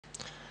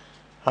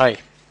Hi,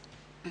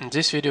 in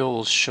this video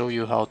will show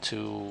you how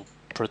to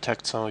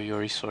protect some of your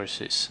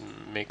resources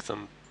and make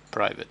them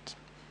private.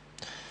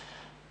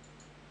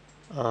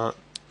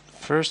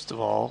 First of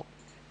all,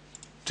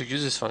 to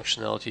use this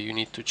functionality you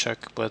need to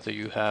check whether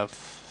you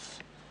have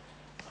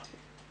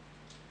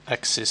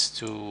access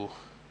to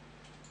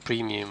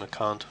premium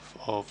account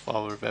of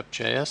our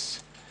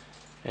web.js,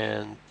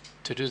 and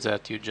to do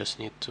that you just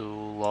need to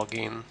log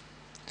in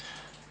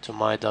to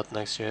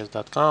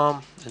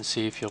my.nextgis.com and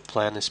see if your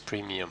plan is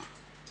premium.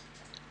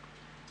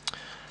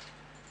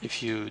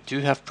 If you do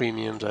have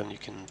premium, then you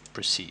can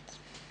proceed.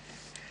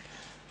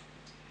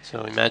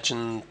 So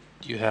imagine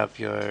you have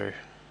your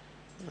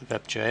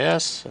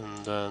web.js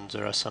and then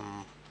there are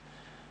some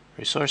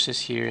resources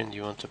here and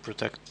you want to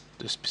protect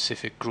the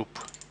specific group.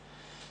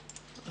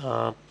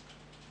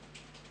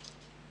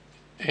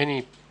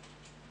 Any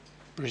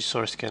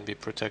resource can be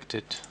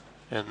protected,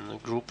 and a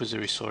group is a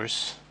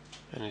resource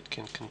and it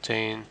can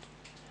contain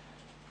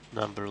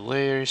number of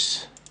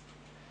layers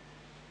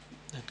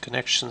and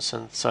connections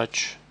and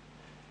such.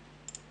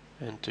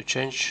 And to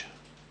change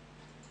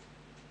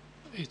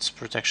its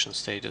protection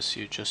status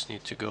you just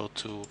need to go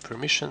to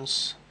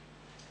permissions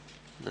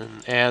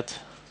and add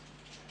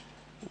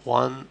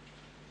one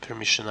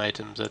permission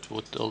item that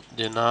would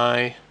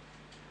deny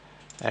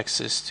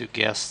access to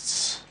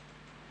guests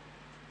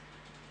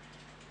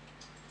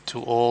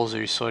to all the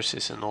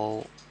resources and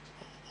all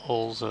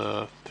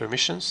the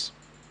permissions,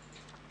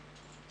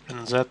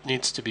 and that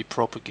needs to be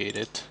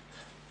propagated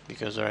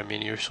because there are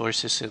many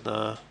resources in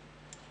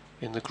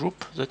the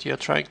group that you are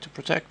trying to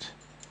protect.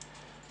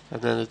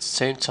 And then at the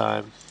same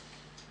time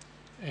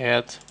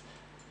add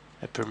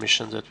a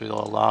permission that will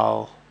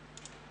allow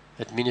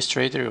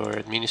administrator or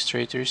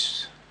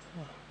administrators,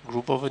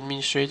 group of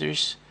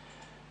administrators,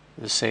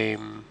 the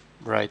same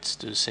rights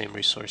to the same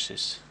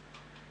resources.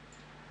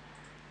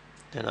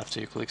 Then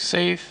after you click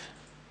save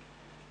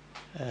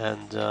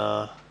and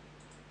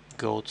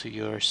go to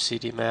your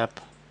city map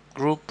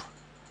group,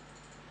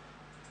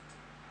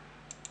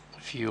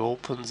 if you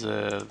open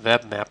the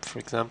web map, for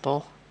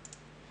example,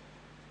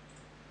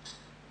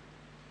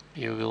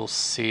 you will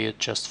see it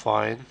just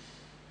fine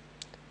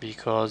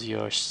because you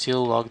are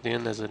still logged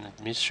in as an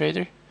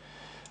administrator.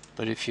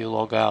 But if you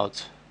log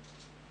out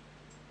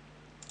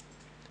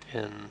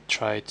and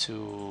try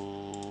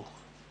to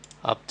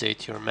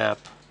update your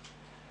map,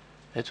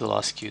 it will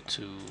ask you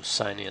to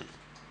sign in.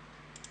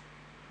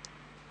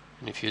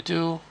 And if you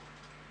do,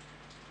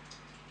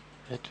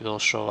 it will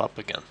show up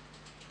again.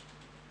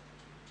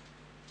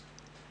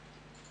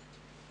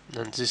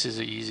 And this is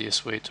the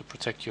easiest way to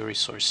protect your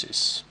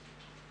resources.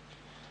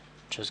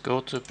 Just go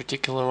to a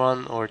particular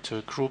one or to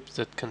a group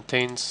that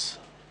contains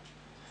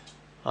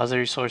other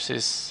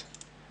resources,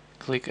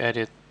 click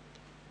edit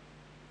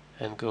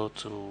and go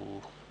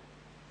to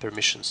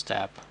permissions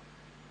tab.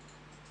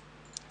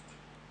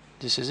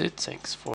 This is it. Thanks for